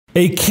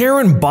A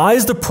Karen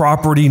buys the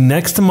property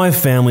next to my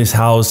family's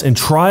house and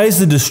tries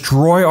to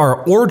destroy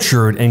our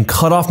orchard and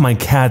cut off my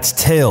cat's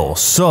tail.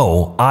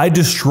 So I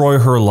destroy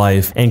her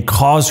life and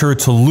cause her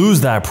to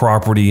lose that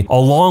property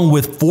along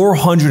with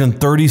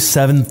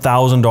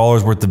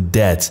 $437,000 worth of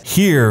debt.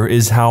 Here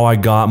is how I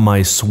got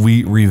my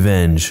sweet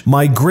revenge.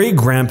 My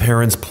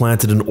great-grandparents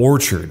planted an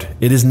orchard.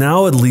 It is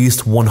now at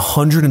least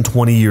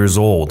 120 years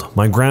old.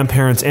 My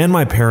grandparents and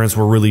my parents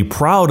were really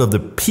proud of the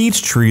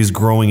peach trees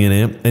growing in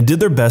it and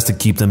did their best to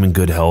keep them in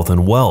good health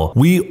and well.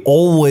 We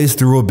always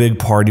threw a big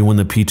party when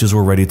the peaches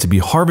were ready to be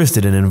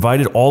harvested and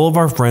invited all of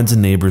our friends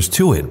and neighbors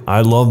to it.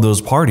 I love those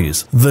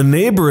parties. The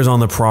neighbors on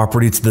the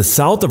property to the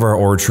south of our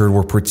orchard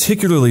were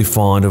particularly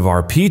fond of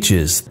our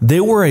peaches. They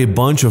were a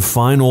bunch of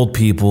fine old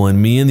people,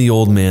 and me and the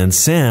old man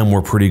Sam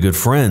were pretty good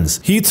friends.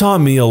 He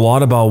taught me a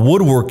lot about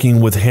woodworking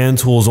with hand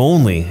tools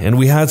only, and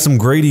we had some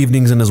great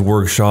evenings in his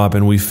workshop,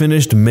 and we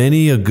finished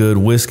many a good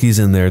whiskeys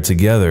in there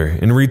together.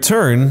 In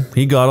return,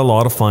 he got a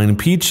lot of fine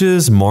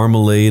peaches,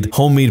 marmalade,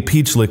 homemade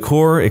peach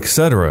liqueur,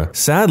 etc.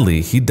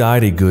 Sadly, he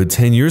died a good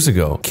 10 years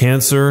ago.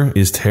 Cancer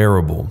is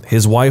terrible.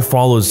 His wife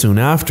followed soon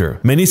after.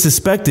 Many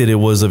suspected it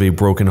was of a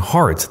broken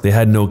heart. They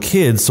had no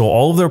kids, so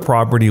all of their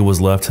property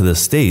was left to the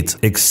state,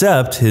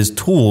 except his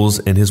tools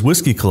and his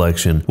whiskey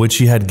collection, which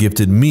he had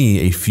gifted me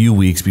a few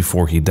weeks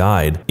before he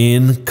died.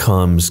 In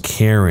comes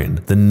Karen.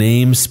 The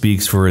name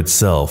speaks for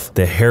itself.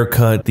 The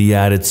haircut, the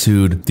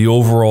attitude, the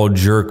overall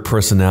jerk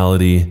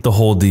personality, the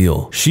whole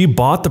deal. She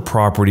bought the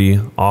property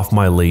off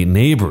my late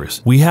neighbors.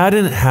 We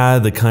hadn't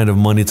had the kind of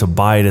money to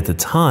buy it at the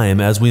time,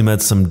 as we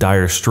met some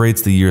dire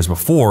straits the years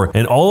before,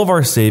 and all of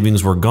our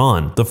savings were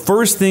gone. The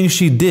first thing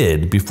she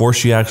did before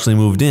she actually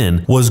moved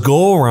in was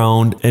go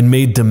around and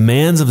made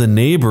demands of the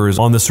neighbors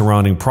on the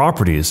surrounding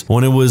properties.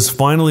 When it was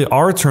finally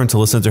our turn to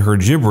listen to her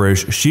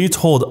gibberish, she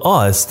told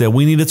us that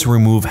we needed to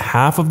remove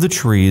half of the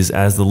trees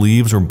as the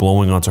leaves were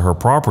blowing onto her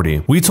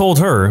property. We told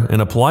her,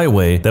 in a polite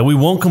way, that we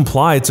won't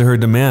comply to her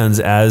demands,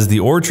 as the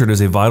orchard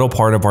is a vital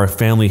part of our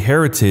family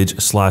heritage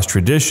 /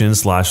 tradition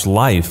 /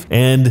 life,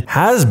 and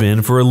has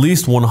been for at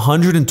least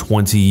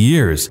 120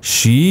 years.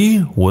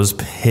 She was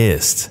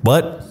pissed,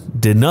 but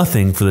did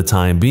nothing for the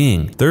time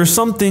being. There are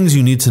some things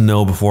you need to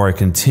know before I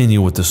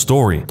continue with the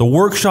story. The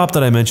workshop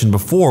that I mentioned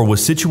before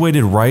was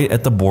situated right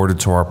at the border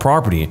to our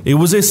property. It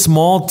was a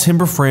small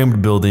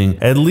timber-framed building,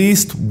 at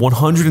least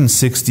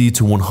 160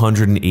 to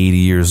 180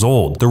 years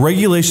old. The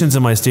regulations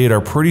in my state are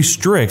pretty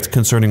strict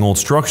concerning old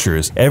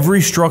structures.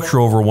 Every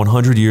structure over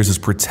 100 years is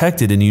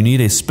protected, and you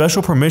need a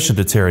special permission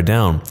to tear it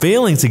down.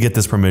 Failing to get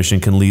this permission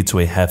can lead to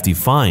a hefty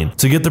fine.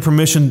 To get the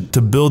permission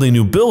to build a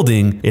new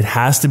building, it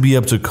has to be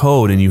up to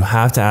code, and you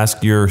have to ask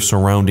your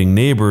surrounding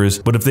neighbors,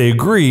 but if they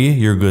agree,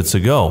 you're good to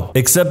go.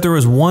 Except there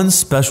is one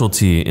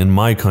specialty in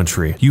my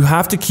country. You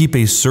have to keep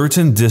a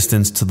certain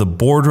distance to the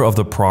border of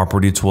the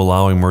property to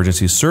allow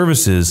emergency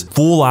services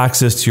full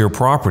access to your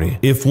property.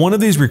 If one of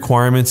these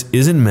requirements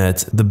isn't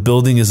met, the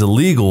building is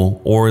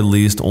illegal, or at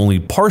least only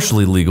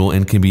partially legal,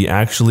 and can be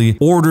actually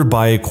ordered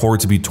by a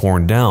court to be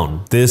torn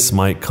down. This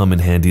might come in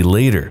handy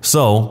later.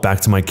 So, back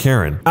to my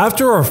Karen.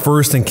 After our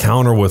first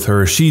encounter with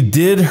her, she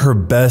did her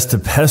best to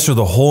pester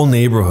the whole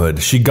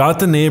neighborhood. She got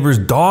the neighbor's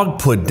dog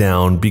put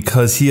down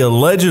because he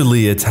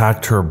allegedly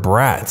attacked her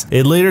brat.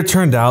 It later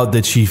turned out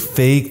that she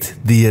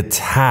faked the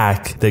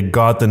attack that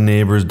got the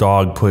neighbor's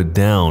dog put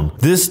down.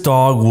 This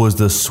dog was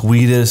the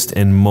sweetest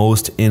and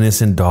most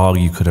innocent dog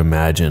you could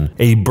imagine.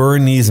 A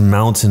Bernese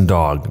mountain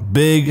dog.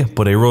 Big,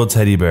 but a real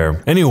teddy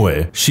bear.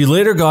 Anyway, she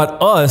later got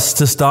us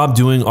to stop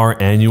doing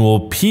our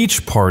annual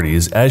peach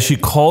parties, as she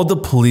called the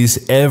police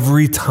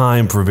every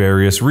time for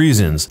various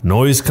reasons.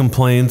 Noise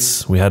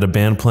complaints, we had a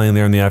band playing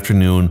there in the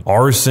afternoon,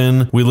 arson,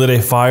 we lit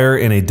a fire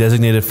in a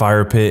designated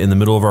fire pit in the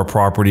middle of our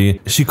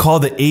property. She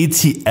called the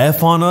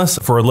ATF on us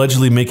for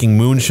allegedly making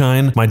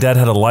moonshine. My dad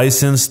had a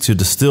license to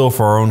distill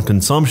for our own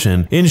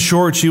consumption. In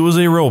short, she was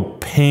a real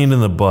pain in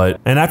the butt.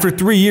 And after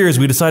 3 years,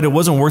 we decided it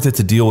wasn't worth it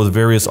to deal with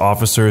various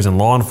officers and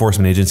law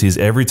enforcement agencies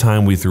every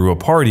time we threw a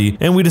party,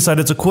 and we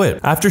decided to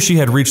quit. After she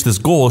had reached this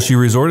goal, she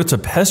resorted to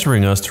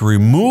pestering us to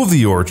remove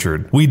the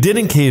orchard. We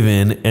didn't cave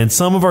in, and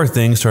some of our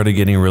things started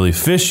getting really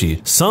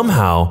fishy.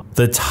 Somehow,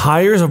 the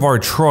tires of our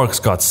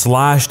trucks got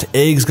slashed,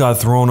 eggs got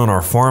thrown on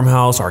our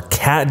farmhouse, our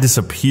cat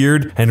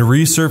disappeared and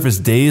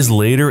resurfaced days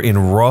later in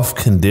rough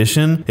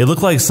condition. It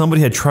looked like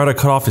somebody had tried to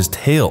cut off his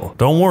tail.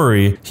 Don't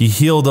worry, he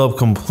healed up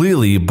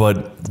completely,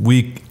 but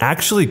we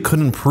actually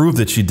couldn't prove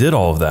that she did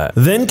all of that.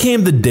 Then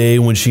came the day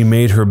when she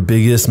made her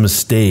biggest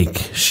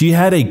mistake. She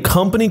had a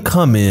company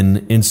come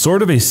in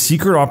sort of a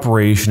secret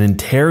operation and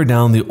tear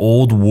down the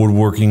old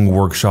woodworking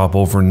workshop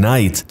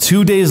overnight.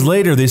 2 days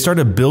later, they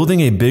started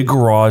building a big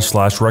garage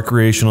 /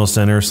 recreational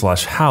center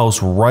 /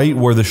 house right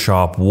where the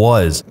shop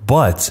was.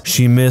 But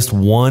she missed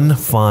one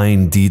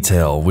fine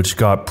detail, which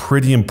got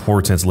pretty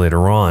important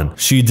later on.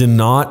 She did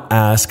not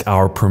ask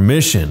our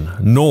permission,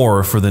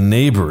 nor for the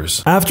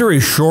neighbors. After a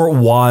short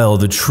while while,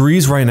 the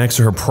trees right next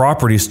to her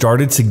property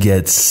started to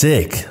get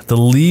sick. The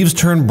leaves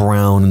turned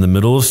brown in the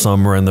middle of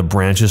summer and the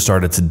branches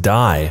started to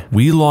die.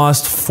 We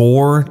lost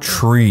 4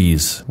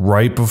 trees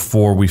right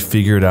before we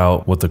figured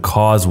out what the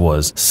cause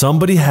was.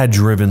 Somebody had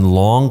driven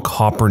long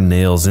copper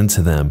nails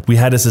into them. We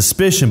had a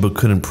suspicion but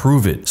couldn't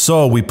prove it.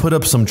 So we put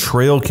up some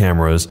trail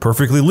cameras,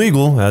 perfectly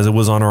legal as it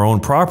was on our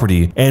own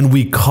property, and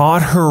we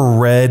caught her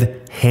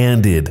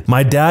red-handed.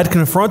 My dad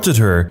confronted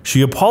her.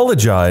 She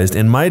apologized,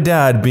 and my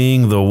dad,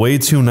 being the way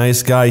too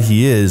nice guy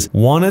he is,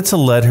 wanted to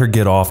let her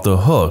get off the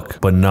hook,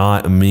 but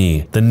not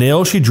me. The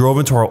nail she drove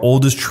into our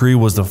oldest tree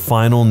was the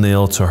final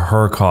nail to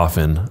her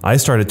coffin. I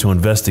started to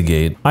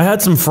investigate. I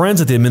had some friends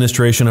at the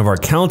administration of our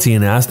county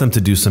and asked them to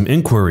do some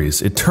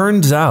inquiries. It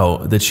turns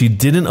out that she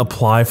didn't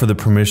apply for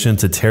the permission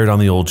to tear down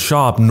the old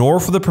shop, nor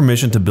for the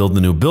permission to build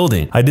the new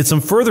building. I did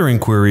some further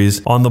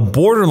inquiries on the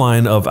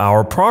borderline of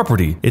our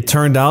property. It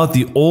turned out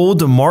the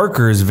old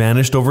markers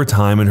vanished over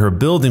time and her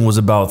building was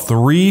about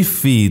 3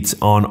 feet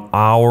on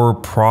our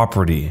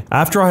property.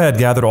 After I had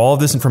gathered all of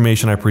this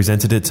information, I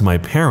presented it to my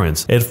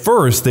parents. At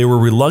first, they were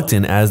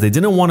reluctant as they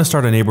didn't want to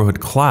start a neighborhood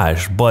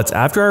clash, but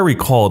after I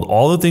recalled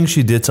all the things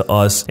she did to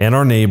us and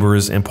our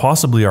neighbors and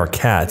possibly our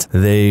cat,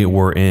 they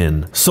were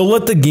in. So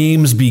let the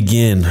games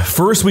begin.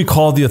 First, we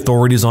called the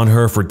authorities on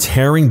her for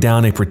tearing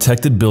down a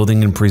protected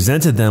building and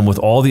presented them with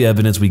all the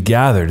evidence we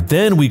gathered.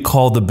 Then we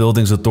called the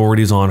building's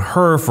authorities on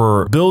her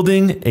for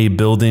building a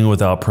building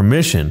without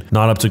permission,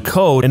 not up to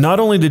code, and not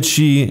only did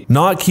she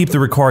not keep the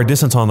required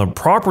distance on the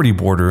property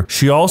border,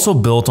 she also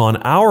built on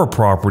our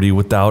property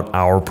without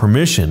our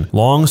permission.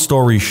 Long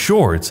story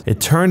short,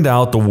 it turned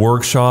out the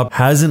workshop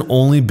hasn't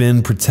only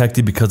been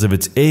protected because of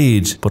its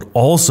age, but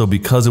also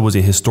because it was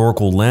a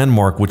historical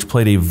landmark which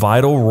played a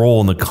vital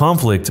role in the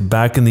conflict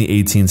back in the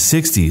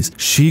 1860s.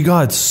 She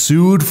got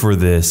sued for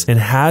this and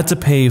had to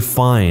pay a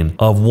fine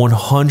of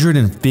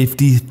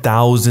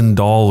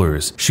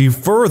 $150,000. She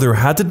further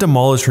had to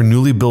demolish her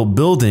newly built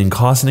building,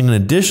 costing an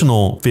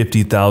additional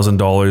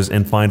 $50,000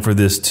 and fined for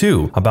this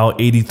too, about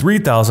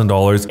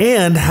 $83,000,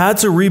 and had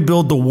to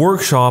rebuild the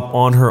workshop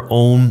on her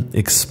own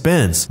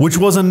expense, which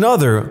was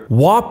another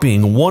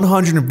whopping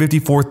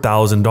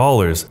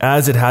 $154,000,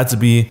 as it had to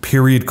be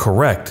period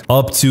correct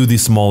up to the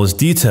smallest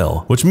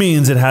detail, which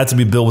means it had to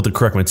be built with the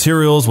correct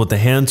materials, with the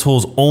hand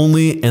tools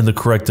only, and the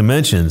correct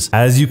dimensions.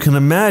 As you can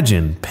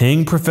imagine,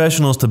 paying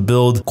professionals to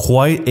build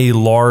quite a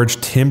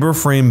large timber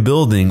frame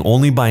building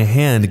only by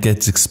hand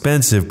gets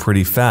expensive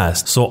pretty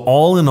fast. So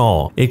all in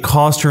all, it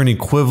cost her an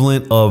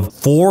equivalent of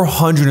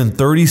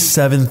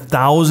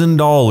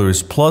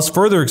 $437,000 plus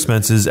further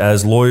expenses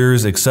as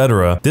lawyers,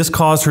 etc. This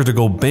caused her to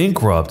go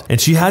bankrupt, and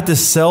she had to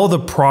sell the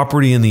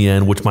property in the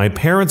end, which my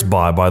parents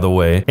bought, by the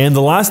way. And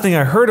the last thing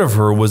I heard of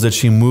her was that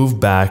she moved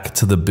back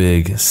to the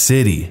big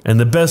city. And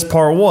the best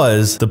part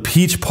was the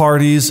peach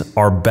parties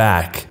are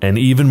back and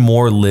even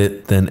more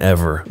lit than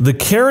ever. The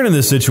Karen in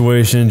this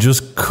situation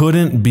just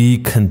couldn't be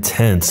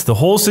content. The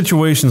whole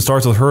situation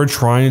starts with her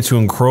trying to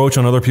encroach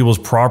on other people's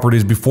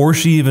properties before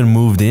she even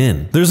moved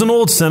in. There's an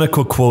old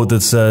Seneca quote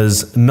that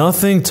says,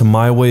 "Nothing to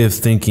my way of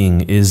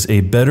thinking is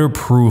a better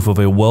proof of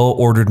a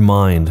well-ordered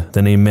mind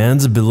than a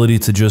man's ability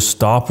to just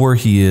stop where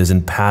he is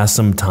and pass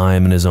some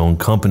time in his own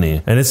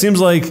company." And it seems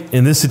like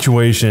in this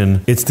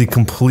situation, it's the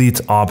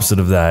complete opposite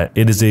of that.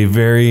 It is a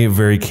very,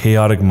 very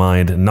chaotic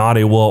mind, not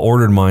a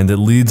well-ordered mind, that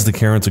leads the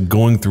Karen to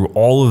going through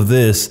all of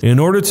this in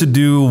order to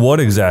do what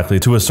exactly?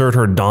 To assert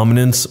her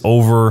dominance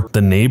over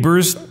the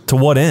neighbors? To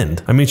what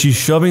end? I mean, she's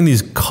shoving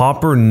these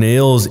copper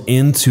nails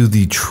into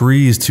the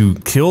trees to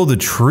kill the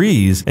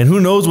trees, and who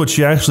knows what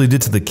she actually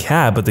did to the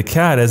cat, but the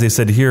cat, as they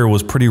said here,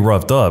 was pretty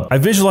roughed up. I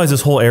visualize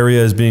this whole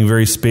area as being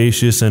very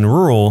spacious and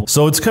rural,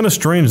 so it's kind of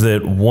strange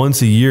that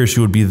once a year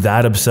she would be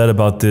that upset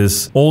about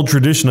this old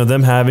tradition of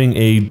them having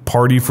a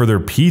party for their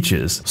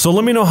peaches. So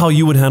let me know how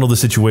you would handle the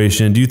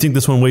situation. Do you think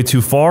this went way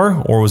too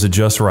far, or was it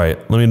just right?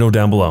 Let me know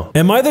down below.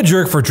 Am I the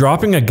jerk for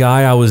dropping a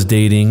guy I was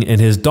dating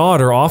and his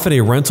daughter off at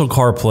a rental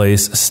car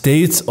place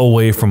states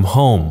away from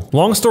home?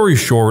 Long story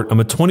short, I'm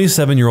a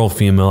 27-year-old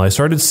female. I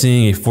started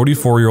seeing a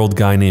 44-year-old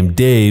guy named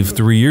Dave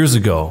 3 years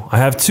ago. I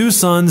have 2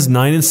 sons,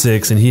 9 and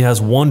 6, and he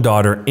has 1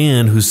 daughter,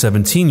 Ann, who's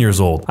 17 years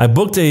old. I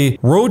booked a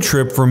road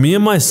trip for me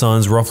and my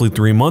sons roughly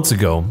 3 months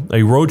ago.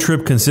 A road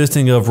trip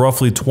consisting of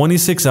roughly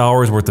 26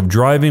 hours worth of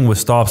driving with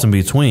stops in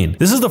between.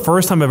 This is the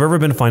first time I've ever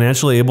been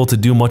financially able to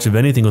do much of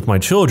anything with my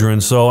children,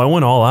 so I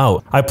went all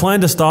out. I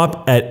planned to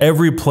stop at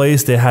every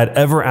place they had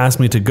ever asked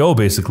me to go,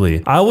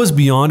 basically. I was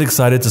beyond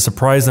excited to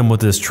surprise them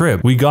with this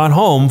trip. We got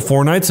home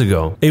 4 nights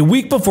ago. A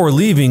week before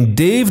leaving,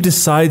 Dave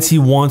decides he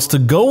wants to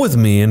go with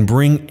me and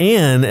bring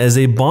Ann as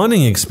a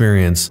bonding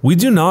experience. We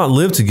do not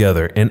live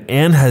together, and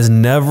Ann has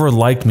never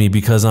liked me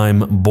because I'm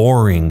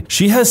boring.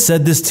 She has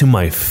said this to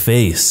my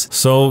face.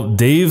 So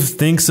Dave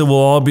thinks it will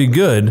all be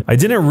good. I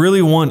didn't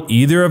really want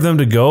either of them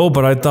to go,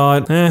 but I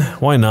thought,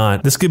 why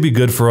not? This could be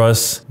good for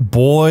us.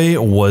 Boy,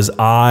 was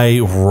I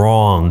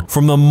wrong.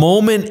 From the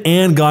moment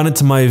Ann got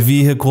into my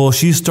vehicle,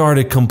 she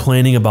started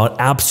complaining about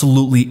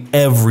absolutely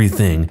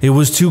everything. It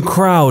was too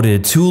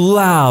crowded, too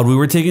loud, we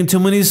were taking too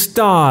many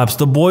stops,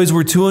 the boys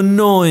were too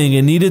annoying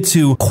and needed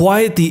to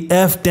quiet the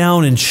F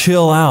down and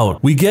chill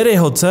out. We get a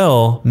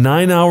hotel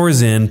 9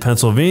 hours in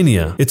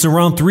Pennsylvania. It's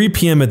around 3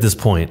 p.m. at this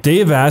point.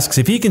 Dave asks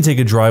if he can take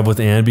a drive with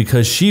Ann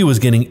because she was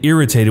getting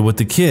irritated with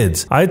the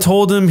kids. I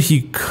told him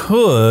he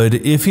could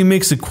if he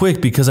makes it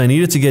quick because I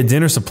needed to get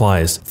dinner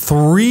supplies.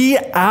 3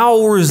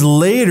 hours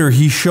later,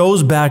 he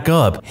shows back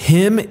up.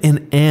 Him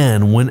and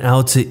Ann went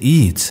out to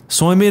eat.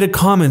 So I made a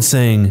comment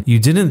saying, "You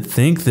didn't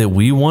think that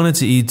we wanted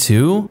to eat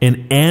too?"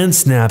 And Ann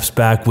snaps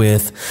back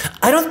with,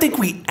 "I don't think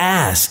we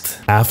asked."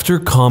 After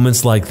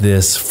comments like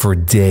this for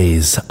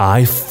days,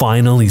 I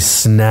finally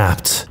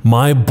snapped.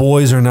 My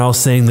boys are now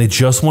saying they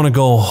just want to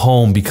go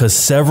home because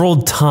several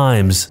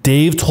times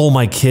Dave told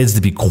my kids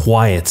to be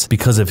quiet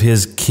because of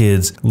his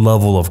kids'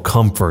 level of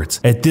comfort.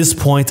 At this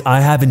point,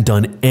 I haven't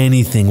done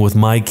anything with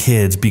my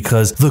kids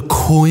because the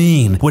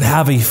queen would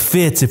have a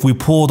fit if we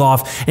pulled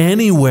off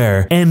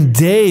anywhere. And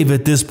Dave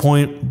at this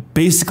point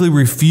basically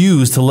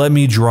refused to let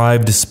me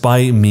drive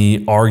despite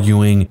me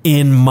arguing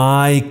in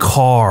my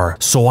car.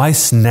 So I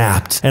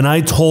snapped and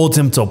I told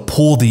him to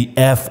pull the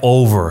F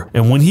over.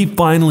 And when he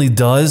finally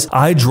does,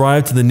 I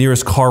drive to the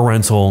nearest car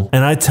rental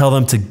and I tell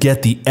them to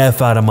get the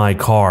F out of my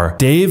car.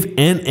 Dave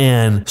and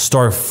Ann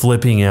start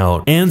flipping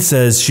out. Ann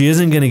says she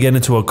isn't going to get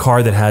into a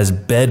car that has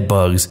bed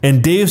bugs.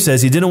 And Dave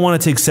says he didn't want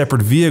to take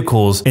separate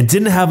vehicles and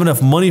didn't have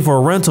enough money for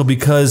a rental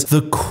because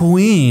the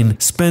queen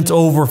spent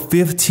over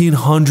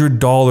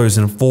 $1,500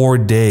 in 4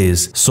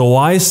 days. So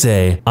I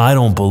say, I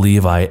don't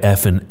believe I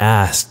effing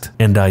asked,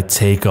 and I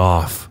take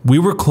off. We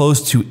were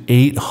close to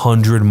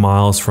 800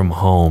 miles from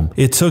home.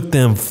 It took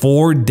them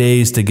 4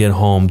 days to get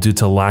home due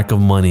to lack of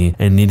money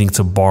and needing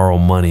to borrow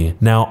money.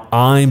 Now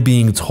I'm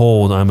being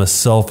told I'm a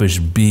selfish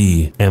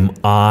bee. Am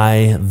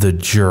I the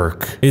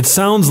jerk? It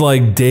sounds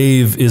like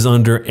Dave is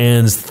under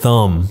Ann's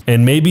thumb,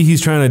 and maybe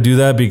he's trying to do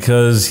that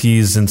because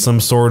he's in some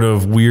sort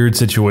of weird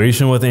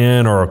situation with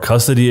Ann or a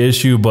custody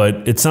issue,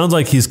 but it sounds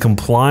like he's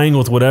complying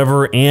with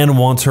whatever Ann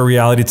wants her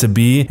reality to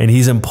be, and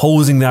he's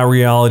imposing that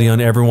reality on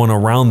everyone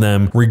around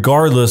them,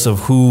 regardless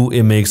of who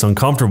it makes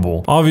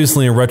uncomfortable.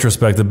 Obviously, in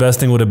retrospect, the best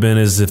thing would have been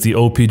is if the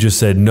OP just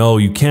said, "No,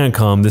 you can't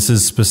come. This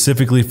is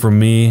specifically for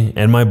me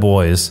and my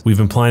boys. We've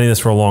been planning this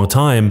for a long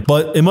time."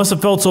 But it must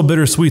have felt so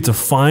bittersweet to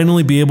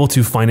finally be able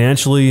to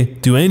financially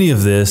do any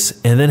of this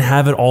and then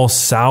have it all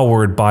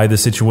soured by the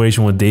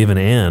situation with Dave and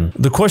Ann.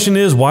 The question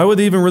is, why would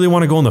they even really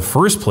want to go in the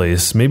first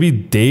place? Maybe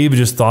Dave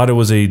just thought it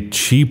was a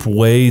cheap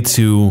way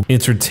to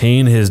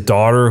entertain his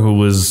daughter who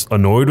was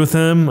annoyed with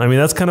him. I mean,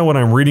 that's kind of what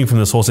I'm reading from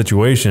this whole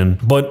situation.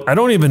 But I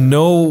don't even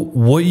know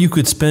what you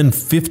could spend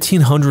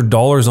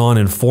 $1,500 on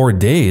in 4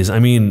 days. I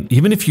mean,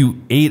 even if you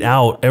ate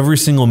out every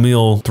single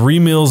meal, 3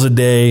 meals a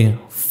day,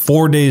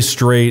 4 days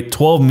straight,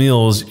 12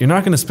 meals, you're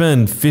not going to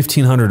spend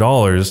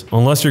 $1,500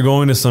 unless you're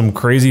going to some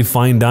crazy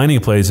fine dining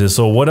places.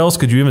 So what else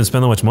could you even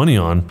spend that much money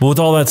on? But with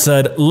all that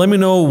said, let me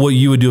know what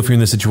you would do if you're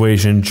in this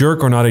situation.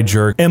 Jerk or not a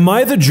jerk? Am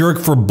I the jerk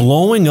for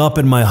blowing up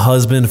at my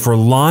husband for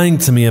lying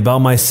to me about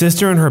my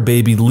sister and her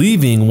baby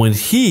leaving when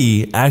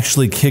he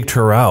actually kicked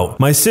her out?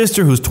 My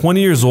sister, who's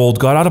 20 years old,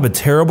 got out of a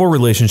terrible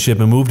relationship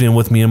and moved in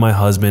with me and my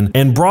husband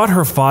and brought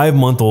her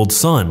 5-month-old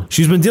son.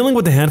 She's been dealing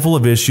with a handful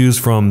of issues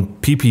from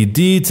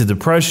PPD to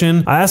depression.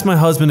 I asked my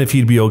husband if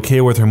he'd be okay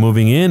with her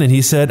moving in, and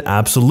he said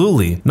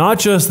absolutely. Not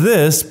just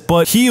this,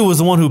 but he was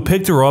the one who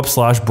picked her up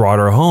 / brought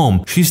her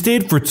home. She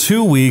stayed for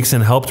 2 weeks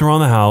and helped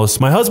around the house.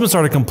 My husband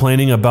started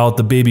complaining about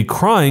the baby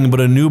crying,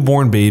 but a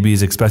newborn baby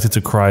is expected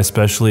to cry,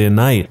 especially at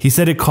night. He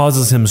said it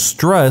causes him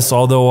stress,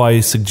 although I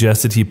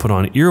suggested he put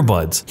on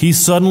earbuds. He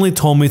suddenly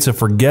told me to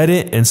forget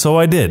it, and so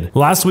I did.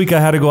 Last week I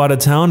had to go out of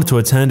town to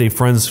attend a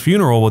friend's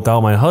funeral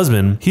without my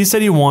husband. He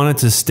said he wanted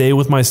to stay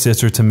with my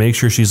sister to make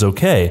sure she's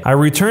okay. I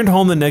returned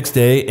home the next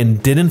day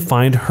and didn't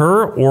find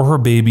her or her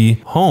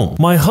baby home.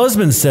 My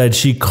husband said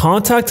she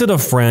contacted a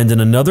friend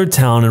in another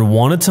town and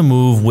wanted to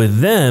move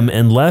with them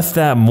and left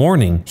that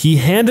morning. He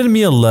handed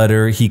me a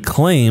letter he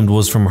claimed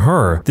was from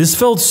her. This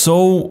felt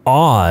so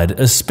odd,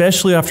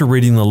 especially after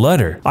reading the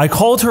letter. I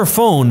called her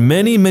phone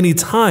many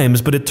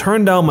times, but it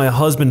turned out my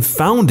husband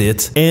found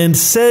it and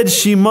said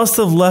she must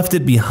have left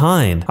it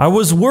behind. I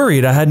was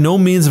worried. I had no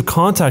means of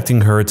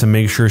contacting her to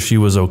make sure she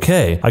was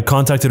okay. I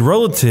contacted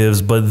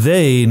relatives, but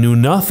they knew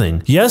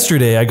nothing.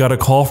 Yesterday, I got a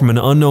call from an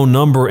unknown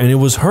number and it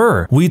was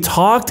her. We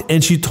talked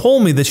and she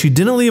told me that she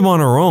didn't leave on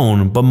her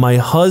own, but my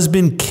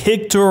husband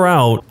kicked her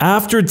out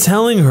after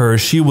telling her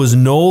she was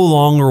no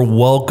longer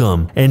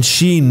welcome and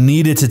she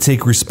needed to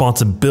take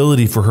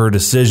responsibility for her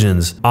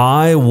decisions.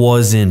 I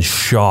was in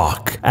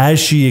shock. As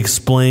she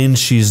explained,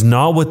 she's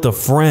not with a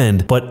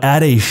friend, but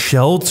at a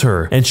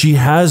shelter and she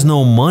has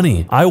no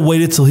money. I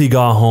waited till he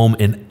got home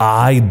and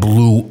I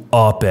blew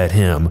up at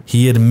him.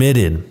 He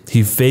admitted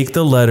he faked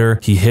the letter,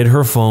 he hid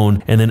her phone,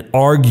 phone and then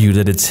argue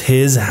that it's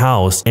his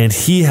house and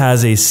he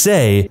has a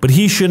say, but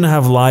he shouldn't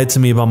have lied to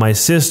me about my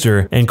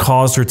sister and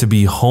caused her to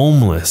be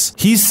homeless.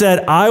 He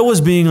said I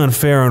was being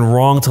unfair and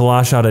wrong to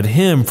lash out at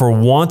him for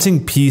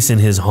wanting peace in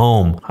his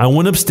home. I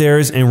went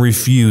upstairs and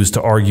refused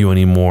to argue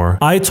anymore.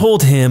 I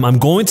told him I'm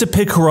going to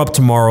pick her up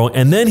tomorrow,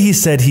 and then he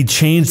said he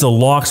changed the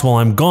locks while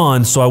I'm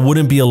gone so I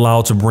wouldn't be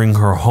allowed to bring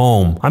her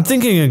home. I'm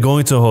thinking of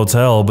going to a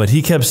hotel, but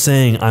he kept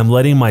saying I'm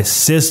letting my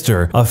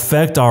sister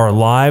affect our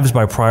lives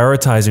by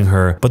prioritizing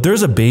her, but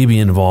there's a baby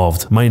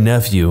involved, my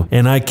nephew,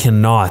 and I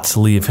cannot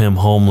leave him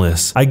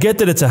homeless. I get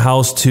that it's a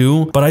house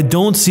too, but I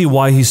don't see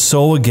why he's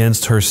so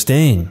against her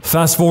staying.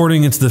 Fast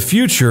forwarding into the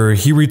future,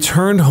 he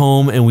returned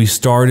home and we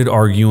started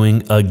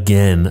arguing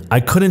again. I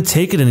couldn't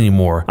take it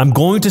anymore. I'm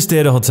going to stay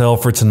at a hotel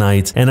for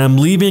tonight and I'm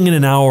leaving in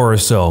an hour or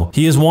so.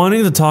 He is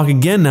wanting to talk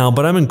again now,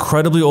 but I'm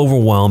incredibly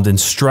overwhelmed and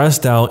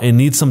stressed out and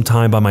need some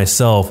time by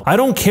myself. I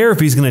don't care if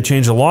he's going to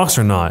change the locks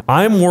or not.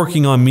 I'm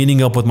working on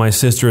meeting up with my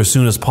sister as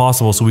soon as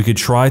possible so we could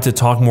try to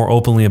talk more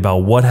openly about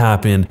what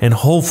happened and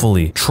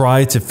hopefully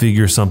try to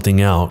figure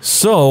something out.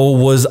 So,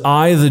 was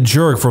I the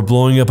jerk for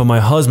blowing up at my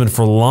husband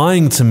for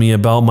lying to me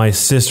about my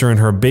sister and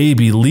her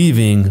baby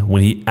leaving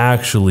when he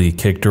actually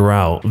kicked her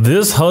out?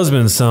 This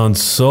husband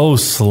sounds so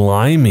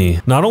slimy.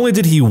 Not only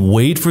did he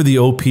wait for the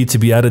OP to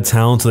be out of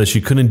town so that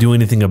she couldn't do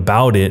anything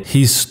about it,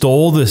 he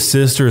stole the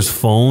sister's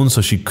phone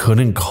so she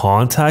couldn't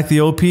contact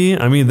the OP.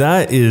 I mean,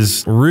 that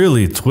is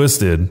really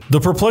twisted. The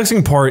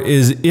perplexing part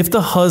is if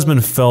the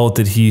husband felt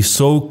that he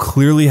so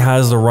clearly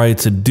has the right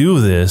to do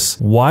this,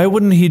 why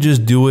wouldn't he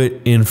just do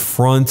it in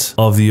front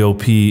of the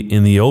OP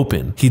in the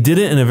open? He did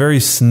it in a very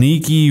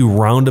sneaky,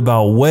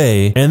 roundabout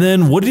way. And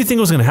then what do you think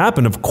was going to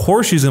happen? Of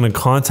course she's going to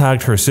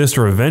contact her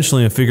sister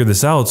eventually and figure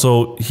this out.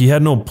 So he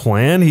had no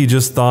plan. He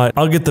just thought,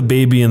 I'll get the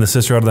baby and the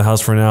sister out of the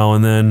house for now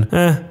and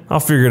then, I'll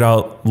figure it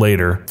out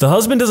later. The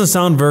husband doesn't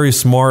sound very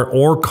smart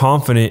or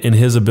confident in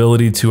his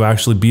ability to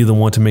actually be the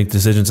one to make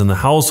decisions in the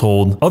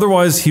household.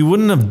 Otherwise, he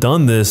wouldn't have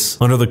done this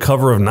under the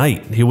cover of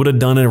night. He would have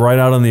done it right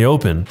out in the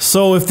open.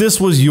 So if this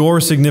was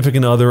your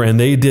significant other and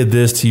they did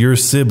this to your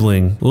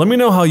sibling, let me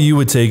know how you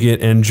would take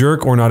it and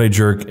jerk or not a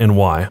jerk and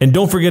why. And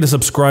don't forget to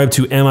subscribe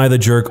to Am I the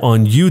Jerk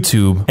on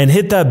YouTube and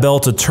hit that bell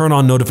to turn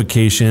on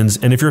notifications.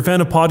 And if you're a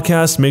fan of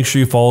podcasts, make sure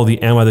you follow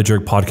the Am I the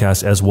Jerk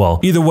podcast as well.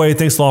 Either way,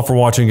 thanks a lot for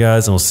watching,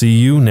 guys, and we'll see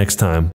you next time.